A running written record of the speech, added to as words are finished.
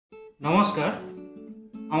নমস্কার,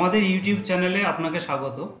 আমাদের ইউটিউব চ্যানেলে আপনাকে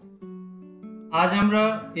স্বাগত। আজ আমরা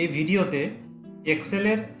এই ভিডিওতে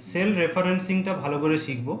এক্সেলের সেল রেফারেন্সিংটা ভালো করে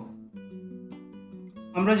শিখব।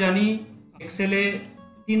 আমরা জানি এক্সেলে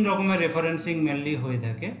 3 রকমের রেফারেন্সিং মেনলি হয়ে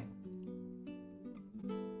থাকে।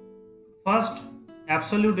 ফার্স্ট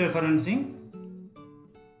অ্যাবসলিউট রেফারেন্সিং,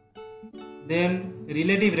 দেন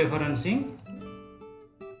রিলেটিভ রেফারেন্সিং,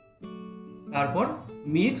 তারপর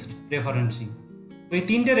মিক্সড রেফারেন্সিং। তো এই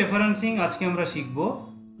 3টে রেফারেন্সিং আজকে আমরা শিখব,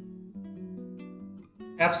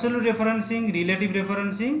 অ্যাবসলিউট রেফারেন্সিং, রিলেটিভ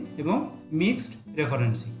রেফারেন্সিং এবং মিক্সড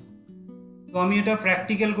রেফারেন্সিং। তো আমি এটা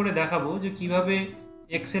প্র্যাকটিক্যাল করে দেখাবো যে কিভাবে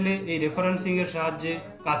এক্সেলে এই রেফারেন্সিংয়ের সাহায্যে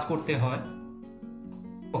কাজ করতে হয়।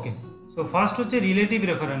 ওকে, সো ফার্স্ট হচ্ছে রিলেটিভ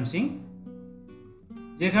রেফারেন্সিং,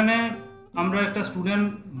 যেখানে আমরা একটা স্টুডেন্ট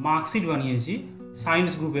মার্কশিট বানিয়েছি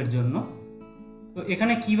সায়েন্স গ্রুপের জন্য। তো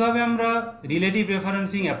এখানে কিভাবে আমরা রিলেটিভ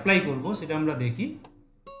রেফারেন্সিং অ্যাপ্লাই করব সেটা আমরা দেখি।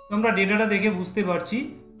 তো আমরা ডেটাটা দেখে বুঝতে পারছি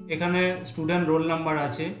এখানে স্টুডেন্ট রোল নাম্বার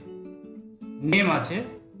আছে, নেম আছে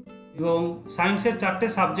এবং সায়েন্সের 4টে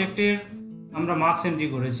সাবজেক্টের আমরা মার্কস এন্ট্রি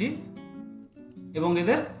করেছি এবং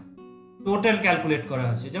এদের টোটাল ক্যালকুলেট করা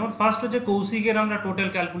আছে। যেমন ফার্স্ট হচ্ছে কৌশিকের আমরা টোটাল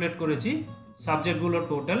ক্যালকুলেট করেছি সাবজেক্টগুলোর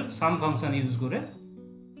টোটাল সাম ফাংশন ইউজ করে।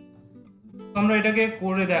 তো আমরা এটাকে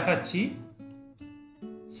করে দেখাচ্ছি।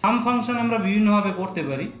 সাম ফাংশন আমরা বিভিন্নভাবে করতে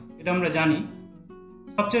পারি, এটা আমরা জানি।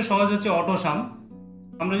 সবচেয়ে সহজ হচ্ছে অটো সাম।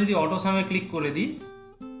 আমরা যদি অটো সামে ক্লিক করে দিই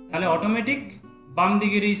তাহলে অটোমেটিক বাম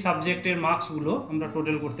দিকের এই সাবজেক্টের মার্কসগুলো আমরা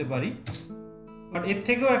টোটাল করতে পারি। বাট এর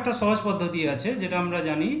থেকেও একটা সহজ পদ্ধতি আছে যেটা আমরা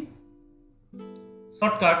জানি,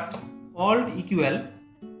 shortcut alt equal.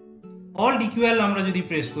 Alt equal আমরা যদি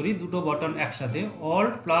প্রেস করি, দুটো বাটন একসাথে,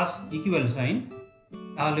 অল্ট প্লাস ইকুয়াল সাইন,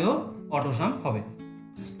 তাহলেও অটো সাম হবে।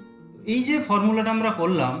 এই যে ফর্মুলাটা আমরা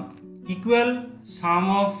করলাম, equal some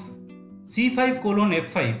of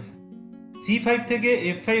C5:F5, C5 থেকে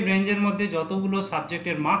F5 রেঞ্জের মধ্যে যতগুলো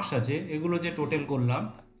সাবজেক্টের মার্কস আছে এগুলো যে টোটাল করলাম,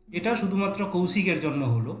 এটা শুধুমাত্র কৌশিকের জন্য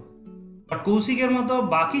হলো। বাট কৌশিকের মতো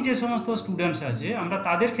বাকি যে সমস্ত স্টুডেন্টস আছে আমরা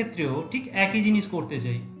তাদের ক্ষেত্রেও ঠিক একই জিনিস করতে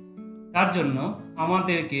চাই। তার জন্য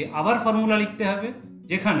আমাদেরকে আবার ফর্মুলা লিখতে হবে,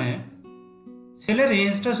 যেখানে সেলের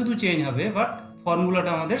রেঞ্জটা শুধু চেঞ্জ হবে বাট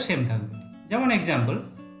ফর্মুলাটা আমাদের সেম থাকবে। যেমন এক্সাম্পল,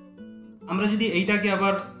 আমরা যদি এইটাকে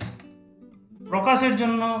আবার প্রকাশের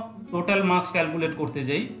জন্য টোটাল মার্কস ক্যালকুলেট করতে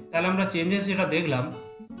যাই, তাহলে আমরা চেঞ্জেস যেটা দেখলাম,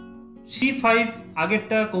 C5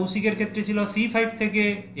 আগেরটা কৌশিকের ক্ষেত্রে ছিল C5 থেকে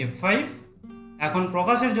F5, এখন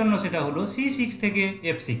প্রকাশের জন্য সেটা হলো C6 থেকে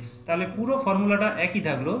F6। তাহলে পুরো ফর্মুলাটা একই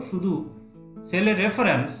থাকলো, শুধু সেলের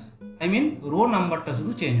রেফারেন্স রো নাম্বারটা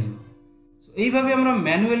শুধু চেঞ্জ হলো। এইভাবে আমরা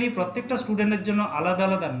ম্যানুয়ালি প্রত্যেকটা স্টুডেন্টের জন্য আলাদা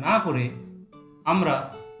আলাদা না করে আমরা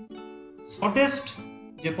শর্টেস্ট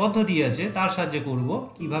যে পদ্ধতি আছে তার সাহায্যে করব।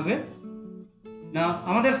 কিভাবে না,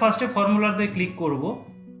 আমাদের ফার্স্টে ফর্মুলাতে ক্লিক করব।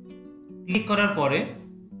 ক্লিক করার পরে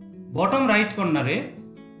বটম রাইট কর্নারে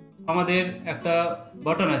আমাদের একটা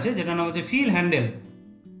বাটন আছে যেটা নাম হচ্ছে ফিল হ্যান্ডেল।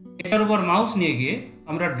 এটার উপর মাউস নিয়ে গিয়ে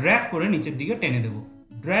আমরা ড্র্যাগ করে নিচের দিকে টেনে দেব।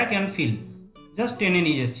 ড্র্যাগ অ্যান্ড ফিল, জাস্ট টেনে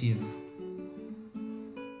নিয়ে যাচ্ছি আমি।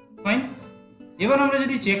 ফাইন। এবার আমরা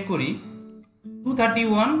যদি চেক করি,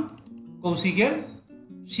 231 কৌশিকের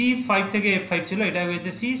C5 থেকে F5 ছিল, এটা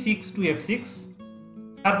হয়েছে C6 to F6,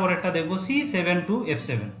 তারপরেরটা দেখবো C7 to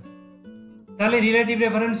F7। তাহলে রিলেটিভ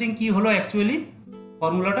রেফারেন্সিং কি হলো? অ্যাকচুয়ালি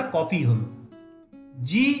ফর্মুলাটা কপি হলো।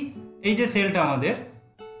 জি, এই যে সেলটা আমাদের,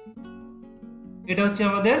 এটা হচ্ছে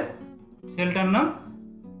আমাদের সেলটার নাম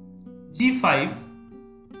G5।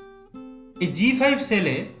 এই G5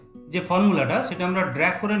 সেলে যে ফর্মুলাটা, সেটা আমরা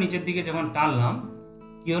ড্র্যাগ করে নিচের দিকে যখন টানলাম,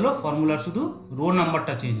 কি হলো? ফর্মুলার শুধু রো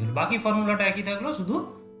নাম্বারটা চেঞ্জ হলো, বাকি ফর্মুলাটা একই থাকলো, শুধু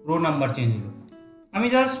রো নাম্বার চেঞ্জ হলো। আমি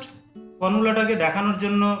জাস্ট ফর্মুলাটাকে দেখানোর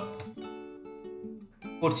জন্য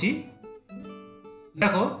করছি।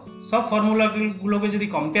 দেখো, সব ফর্মুলাগুলোকে যদি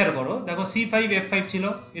কম্পেয়ার করো, দেখো C5 F5 ছিল,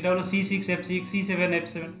 এটা হলো C6 F6, C7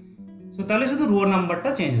 F7। So তাহলে শুধু রো নাম্বারটা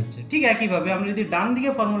চেঞ্জ হচ্ছে। ঠিক একইভাবে আমরা যদি ডান দিকে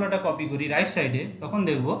ফর্মুলাটা কপি করি রাইট সাইডে, তখন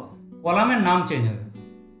দেখবো কলামের নাম চেঞ্জ হবে।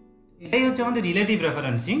 এটাই হচ্ছে আমাদের রিলেটিভ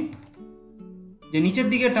রেফারেন্সিং, যে নিচের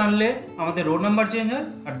দিকে টানলে আমাদের রো নাম্বার চেঞ্জ হয়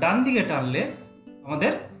আর ডান দিকে টানলে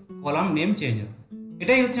আমাদের কলাম নেম চেঞ্জ হয়।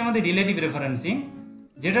 এটাই হচ্ছে আমাদের রিলেটিভ রেফারেন্সিং,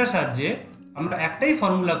 যেটার সাহায্যে আমরা একটাই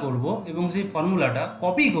ফর্মুলা করব এবং সেই ফর্মুলাটা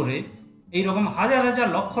কপি করে এইরকম হাজার হাজার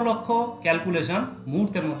লক্ষ লক্ষ ক্যালকুলেশন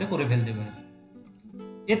মুহূর্তের মধ্যে করে ফেলতে পারি।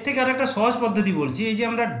 এর থেকে আর একটা সহজ পদ্ধতি বলছি। এই যে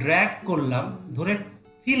আমরা ড্র্যাগ করলাম, ধরে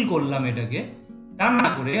ফিল করলাম এটাকে, তা না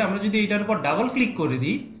করে আমরা যদি এটার উপর ডাবল ক্লিক করে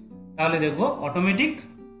দিই, তাহলে দেখবো অটোমেটিক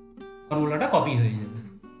ফর্মুলাটা কপি হয়ে যাবে।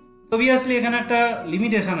 অবভিয়াসলি এখানে একটা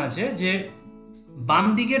লিমিটেশন আছে, যে বাম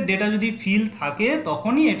দিকের ডেটা যদি ফিল থাকে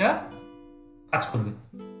তখনই এটা কাজ করবে।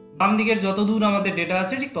 বাম দিকের যত দূর আমাদের ডেটা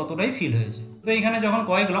আছে ঠিক ততটাই ফিল হয়েছে। তো এখানে যখন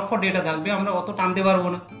কয়েক লক্ষ ডেটা থাকবে আমরা অত টানতে পারবো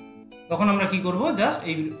না, তখন আমরা কি করব, জাস্ট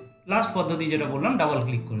এই লাস্ট পদ্ধতি যেটা বললাম ডাবল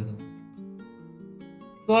ক্লিক করে দেবো।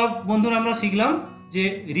 তো বন্ধুরা আমরা শিখলাম যে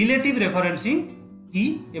রিলেটিভ রেফারেন্সিং কি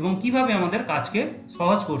এবং কিভাবে আমাদের কাজকে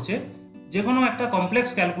সহজ করছে, যে কোনো একটা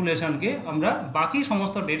কমপ্লেক্স ক্যালকুলেশনকে আমরা বাকি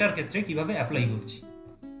সমস্ত ডেটার ক্ষেত্রে কিভাবে অ্যাপ্লাই করছি।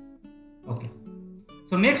 ওকে,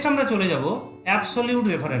 সো নেক্সট আমরা চলে যাব অ্যাবসলিউট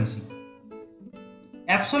রেফারেন্সিং।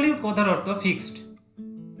 অ্যাবসলিউট কথার অর্থ ফিক্সড।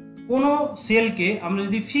 কোনো সেলকে আমরা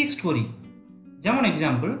যদি ফিক্সড করি, যেমন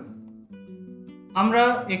এক্সাম্পল আমরা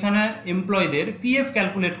এখানে এমপ্লয়ীদের পিএফ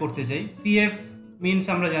ক্যালকুলেট করতে চাই। পিএফ মিনস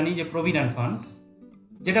আমরা জানি যে প্রভিডেন্ট ফান্ড,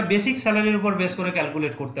 যেটা বেসিক স্যালারির উপর বেস করে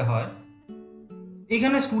ক্যালকুলেট করতে হয়।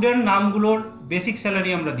 এখানে স্টুডেন্ট নামগুলোর বেসিক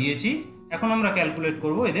স্যালারি আমরা দিয়েছি, এখন আমরা ক্যালকুলেট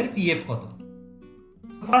করব এদের পিএফ কত।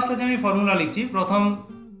 ফার্স্ট হচ্ছে আমি ফর্মুলা লিখছি, প্রথম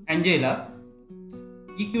অ্যাঞ্জেলা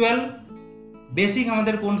ইকুয়াল বেসিক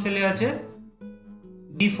আমাদের কোন সেলে আছে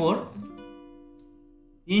D4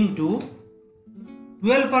 ইন্টু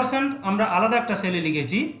 12% আমরা আলাদা একটা সেলে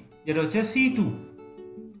লিখেছি যেটা হচ্ছে C2।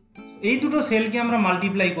 এই দুটো সেলকে আমরা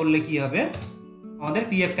মাল্টিপ্লাই করলে কি হবে, আমাদের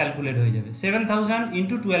পিএফ ক্যালকুলেট হয়ে যাবে। 7000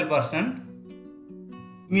 into 12%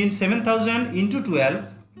 means 7000 into 12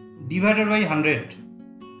 divided by 100।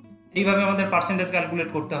 এইভাবে আমাদের পার্সেন্টেজ ক্যালকুলেট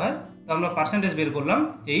করতে হয়। তো আমরা পার্সেন্টেজ বের করলাম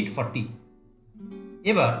 840।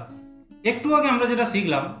 এবার একটু আগে আমরা যেটা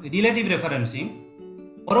শিখলাম রিলেটিভ রেফারেন্সিং,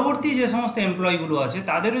 পরবর্তী যে সমস্ত এমপ্লয়িগুলো আছে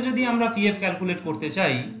তাদেরও যদি আমরা পিএফ ক্যালকুলেট করতে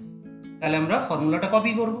চাই তাহলে আমরা ফর্মুলাটা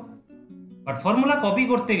কপি করব। বাট ফর্মুলা কপি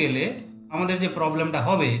করতে গেলে আমাদের যে প্রবলেমটা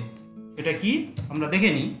হবে সেটা কি আমরা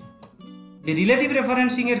দেখে নিই। যে রিলেটিভ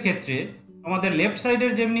রেফারেন্সিংয়ের ক্ষেত্রে আমাদের লেফট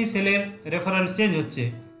সাইডের যেমনি সেলের রেফারেন্স চেঞ্জ হচ্ছে,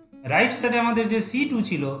 রাইট সাইডে আমাদের যে C2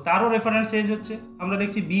 ছিল তারও রেফারেন্স চেঞ্জ হচ্ছে। আমরা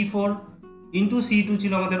দেখছি B4 ইন্টু C2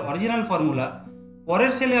 ছিল আমাদের অরিজিনাল ফর্মুলা,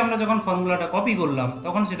 পরের সেলে আমরা যখন ফর্মুলাটা কপি করলাম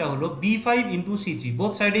তখন সেটা হলো B5 ইন্টু C3,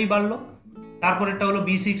 বোথ সাইডেই বাড়লো। তারপরেরটা হলো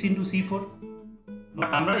B6 ইন্টু C4। বাট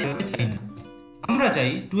আমরা এভাবে চাই না, আমরা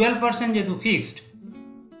চাই 12% যেহেতু ফিক্সড,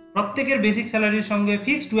 প্রত্যেকের বেসিক স্যালারির সঙ্গে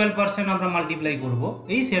ফিক্সড 12% আমরা মাল্টিপ্লাই করব।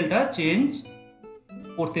 এই সেলটা চেঞ্জ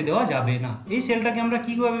করতে দেওয়া যাবে না। এই সেলটাকে আমরা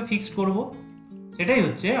কীভাবে ফিক্সড করব, সেটাই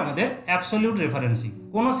হচ্ছে আমাদের অ্যাবসলিউট রেফারেন্সিং।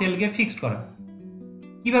 কোনো সেলকে ফিক্সড করা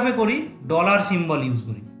কিভাবে করি, ডলার সিম্বল ইউজ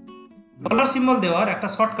করি। ডলার সিম্বল দেওয়ার একটা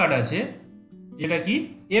শর্টকাট আছে, যেটা কি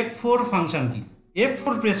F4 ফাংশন কি।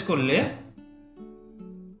 F4 প্রেস করলে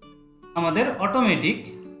আমাদের অটোমেটিক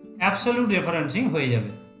অ্যাবসলিউট রেফারেন্সিং হয়ে যাবে।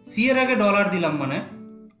 সি এর আগে ডলার দিলাম মানে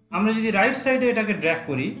আমরা যদি রাইট সাইডে এটাকে ড্র্যাগ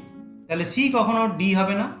করি তাহলে সি কখনো ডি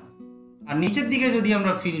হবে না, আর নিচের দিকে যদি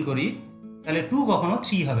আমরা ফিল করি তাহলে 2 কখনো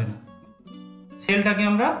 3 হবে না। সেলটাকে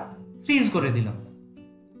আমরা ফ্রিজ করে দিলাম।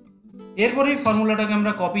 এরপরেই ফর্মুলাটাকে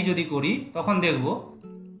আমরা কপি যদি করি তখন দেখব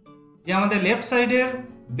যে আমাদের লেফট সাইডের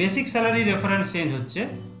বেসিক স্যালারি রেফারেন্স চেঞ্জ হচ্ছে,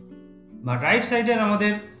 বা রাইট সাইডের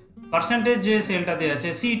আমাদের পার্সেন্টেজ যে সেলটাতে আছে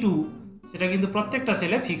C2 সেটা কিন্তু প্রত্যেকটা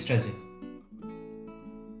সেলে ফিক্সড আছে।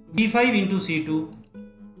 B5 into C2,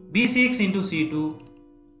 B6 into C2,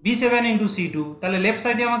 B7 into C2, তাহলে লেফট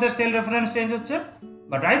সাইডে আমাদের সেল রেফারেন্স চেঞ্জ হচ্ছে,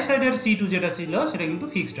 বা রাইট সাইডের C2 যেটা ছিল সেটা কিন্তু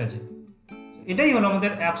ফিক্সড আছে। এটাই হলো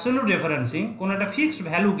আমাদের অ্যাবসলিউট রেফারেন্সিং। কোনো একটা ফিক্সড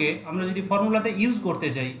ভ্যালুকে আমরা যদি ফর্মুলাতে ইউজ করতে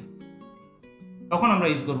চাই তখন আমরা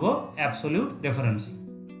ইউজ করব অ্যাবসলিউট রেফারেন্সিং।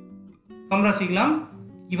 তো আমরা শিখলাম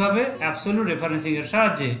কিভাবে অ্যাবসলিউট রেফারেন্সিং এর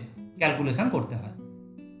সাহায্যে ক্যালকুলেশন করতে হয়।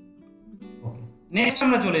 ওকে, নেক্সট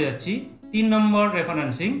আমরা চলে যাচ্ছি 3 নম্বর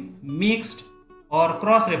referencing, mixed or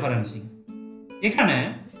cross referencing. এখানে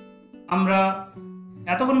আমরা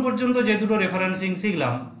এতক্ষণ পর্যন্ত যে দুটো রেফারেন্সিং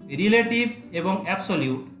শিখলাম, রিলেটিভ এবং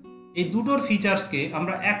অ্যাবসলিউট, এই দুটোর ফিচার্সকে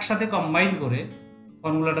আমরা একসাথে কম্বাইন করে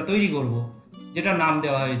ফর্মুলাটা তৈরি করব, যেটা নাম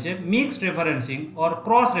দেওয়া হয়েছে mixed referencing or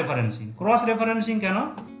cross referencing. Cross referencing কেন,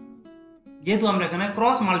 যেহেতু আমরা এখানে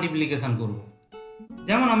ক্রস মাল্টিপ্লিকেশন করব।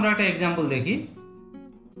 যেমন আমরা একটা এক্সাম্পল দেখি,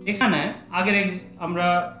 এখানে আগের আমরা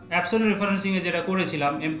অ্যাবসলিউট রেফারেন্সিং এ যেটা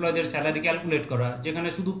করেছিলাম এমপ্লয়ীদের স্যালারি ক্যালকুলেট করা, যেখানে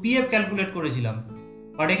শুধু পিএফ ক্যালকুলেট করেছিলাম,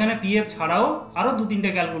 বাট এখানে পিএফ ছাড়াও আরও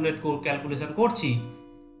 2-3টে ক্যালকুলেশন করছি।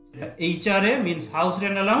 HRA means house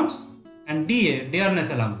rent allowance and DA dearness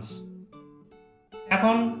allowance.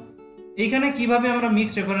 এখন এইখানে কিভাবে আমরা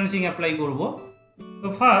মিক্সড রেফারেন্সিং অ্যাপ্লাই করব, তো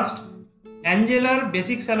ফার্স্ট অ্যাঞ্জেলার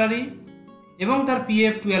বেসিক স্যালারি এবং তার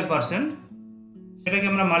পিএফ 12%, সেটাকে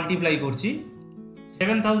আমরা মাল্টিপ্লাই করছি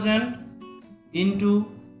 7000 ইন্টু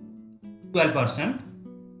 12%।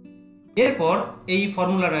 এরপর এই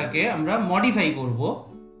ফর্মুলাটাকে আমরা মডিফাই করব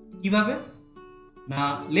কিভাবে না,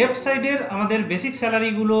 লেফট সাইডের আমাদের বেসিক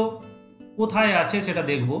স্যালারিগুলো কোথায় আছে সেটা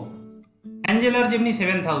দেখব। অ্যাঞ্জেলার যেমনি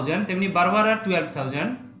 7000 তেমনি বারবারার 12000,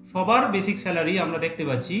 সবার বেসিক স্যালারি আমরা দেখতে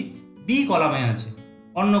পাচ্ছি বি কলামে আছে,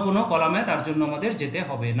 অন্য কোনো কলামে তার জন্য আমাদের যেতে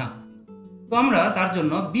হবে না। তো আমরা তার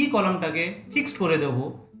জন্য বি কলামটাকে ফিক্সড করে দেব,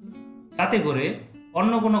 যাতে করে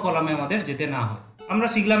অন্য কোনো কলামে আমাদের যেতে না হয়। আমরা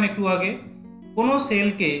শিখলাম একটু আগে কোনো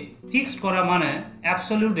সেলকে ফিক্সড করা মানে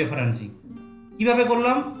অ্যাবসলিউট রেফারেন্সিং। কিভাবে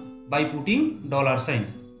করলাম? By putting dollar sign.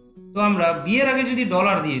 তো আমরা বি এর আগে যদি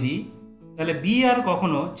ডলার দিয়ে দিই তাহলে বি আর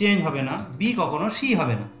কখনো চেঞ্জ হবে না, বি কখনো সি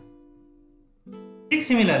হবে না। ঠিক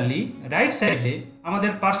সিমিলারলি রাইট সাইডে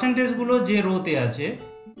আমাদের পার্সেন্টেজগুলো যে রোতে আছে,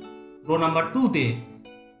 rho number 2-তে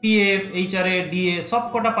PF, HRA, DA সব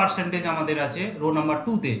কটা পার্সেন্টেজ আমাদের আছে রো নাম্বার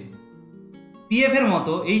 2-তে। পিএফ এর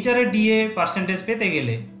মতো এইচআরএ, ডিএ পার্সেন্টেজ পেতে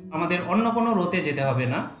গেলে আমাদের অন্য কোনো রোতে যেতে হবে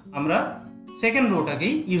না, আমরা সেকেন্ড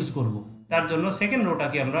রোটাকেই ইউজ করব। তার জন্য সেকেন্ড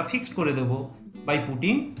রোটাকে আমরা ফিক্সড করে দেবো বাই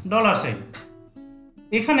পুটিং ডলার সাইন।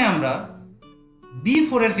 এখানে আমরা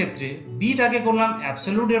B4 এর ক্ষেত্রে বিটাকে করলাম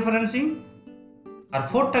অ্যাবসলিউট রেফারেন্সিং আর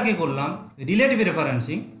 4টাকে করলাম রিলেটিভ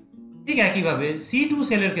রেফারেন্সিং। ঠিক একইভাবে C2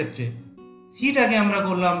 সেলের ক্ষেত্রে সিটাকে আমরা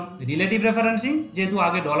করলাম রিলেটিভ রেফারেন্সিং, যেহেতু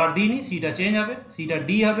আগে ডলার দিইনি সিটা চেঞ্জ হবে, সিটা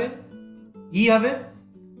ডি হবে, ই হবে।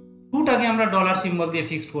 2টাকে আমরা ডলার সিম্বল দিয়ে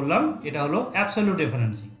ফিক্সড করলাম, এটা হলো অ্যাবসলিউট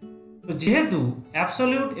রেফারেন্সিং। তো যেহেতু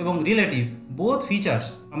অ্যাবসলিউট এবং রিলেটিভ বোথ ফিচার্স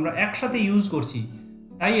আমরা একসাথে ইউজ করছি,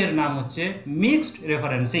 তাই এর নাম হচ্ছে মিক্সড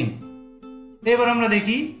রেফারেন্সিং। তো এবার আমরা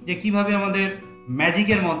দেখি যে কিভাবে আমাদের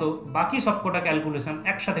ম্যাজিকের মতো বাকি সবকটা ক্যালকুলেশন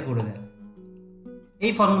একসাথে করে দেয়।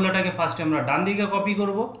 এই ফর্মুলাটাকে ফার্স্টে আমরা ডান দিকে কপি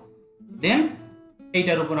করব, দেন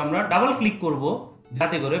এইটার উপর আমরা ডাবল ক্লিক করব,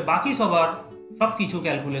 যাতে করে বাকি সবার সব কিছু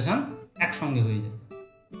ক্যালকুলেশন একসঙ্গে হয়ে যায়।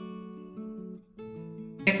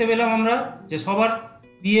 দেখতে পেলাম আমরা যে সবার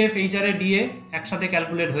পিএফ, এইচআরএ, ডিএ একসাথে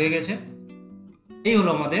ক্যালকুলেট হয়ে গেছে। এই হলো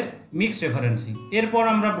আমাদের মিক্সড রেফারেন্সিং। এরপর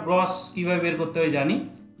আমরা গ্রস কিভাবে বের করতে হয় জানি।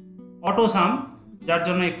 অটো সাম, যার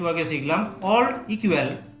জন্য একটু আগে শিখলাম, অল্ট ইকুয়াল,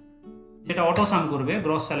 যেটা অটো সাম করবে,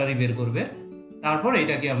 গ্রস স্যালারি বের করবে। তারপর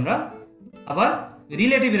এটাকে আমরা আবার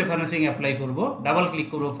রিলেটিভ রেফারেন্সিং অ্যাপ্লাই করব, ডাবল ক্লিক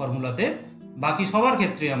করব ফর্মুলাতে, বাকি সবার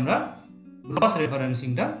ক্ষেত্রে আমরা গ্রস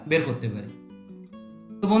রেফারেন্সিংটা বের করতে পারি।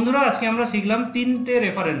 তো বন্ধুরা, আজকে আমরা শিখলাম 3টে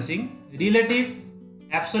রেফারেন্সিং, রিলেটিভ,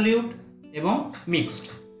 অ্যাবসলিউট এবং মিক্সড।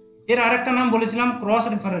 এর আরেকটা নাম বলেছিলাম ক্রস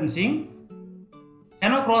রেফারেন্সিং।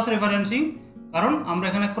 কেন ক্রস রেফারেন্সিং? কারণ আমরা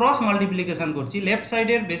এখানে ক্রস মাল্টিপ্লিকেশন করছি, লেফট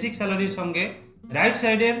সাইডের বেসিক স্যালারির সঙ্গে রাইট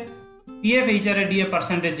সাইডের পিএফ, এইচআরএ, ডিএ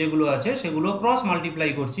পার্সেন্টেজ যেগুলো আছে সেগুলো ক্রস মাল্টিপ্লাই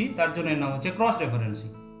করছি, তার জন্য এর নাম হচ্ছে ক্রস রেফারেন্সিং।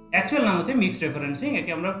 অ্যাকচুয়াল নাম হচ্ছে মিক্সড রেফারেন্সিং,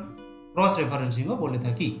 একে আমরা ক্রস রেফারেন্সিংও বলে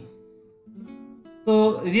থাকি। তো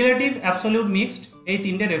রিলেটিভ, অ্যাবসলিউট, মিক্সড এই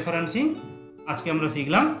 3টে রেফারেন্সিং আজকে আমরা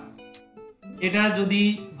শিখলাম। এটা যদি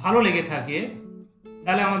ভালো লেগে থাকে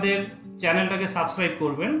তাহলে আমাদের চ্যানেলটাকে সাবস্ক্রাইব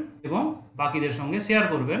করবেন এবং বাকিদের সঙ্গে শেয়ার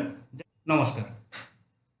করবেন। নমস্কার।